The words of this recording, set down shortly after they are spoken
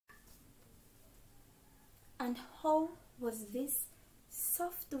And how was this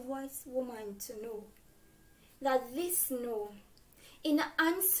soft-voiced woman to know that this snow, in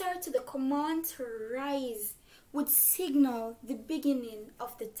answer to the command to rise, would signal the beginning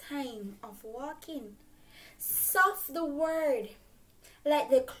of the time of walking? Soft the word,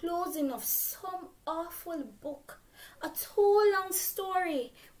 like the closing of some awful book, a too long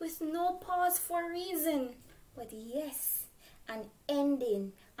story with no pause for reason, but yes, an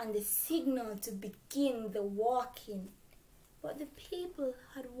ending and the signal to begin the walking. But the people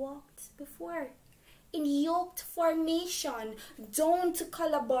had walked before, in yoked formation, down to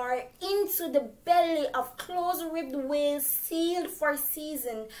Calabar, into the belly of close-ribbed whales sealed for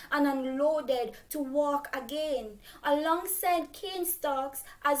season and unloaded to walk again, alongside cane stalks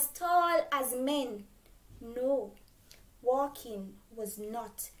as tall as men. No, walking was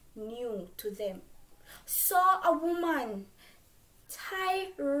not new to them. Saw a woman tie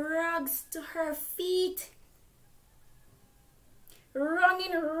rags to her feet,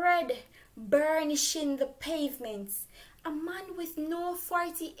 running red, burnishing the pavements. A man with no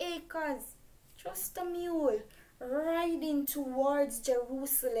 40 acres, just a mule, riding towards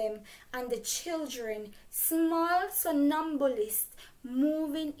Jerusalem, and the children, small somnambulists,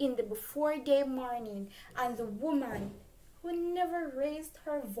 moving in the before-day morning, and the woman who never raised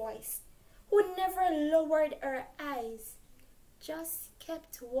her voice, who never lowered her eyes, just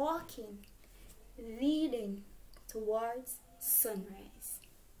kept walking, leading towards sunrise.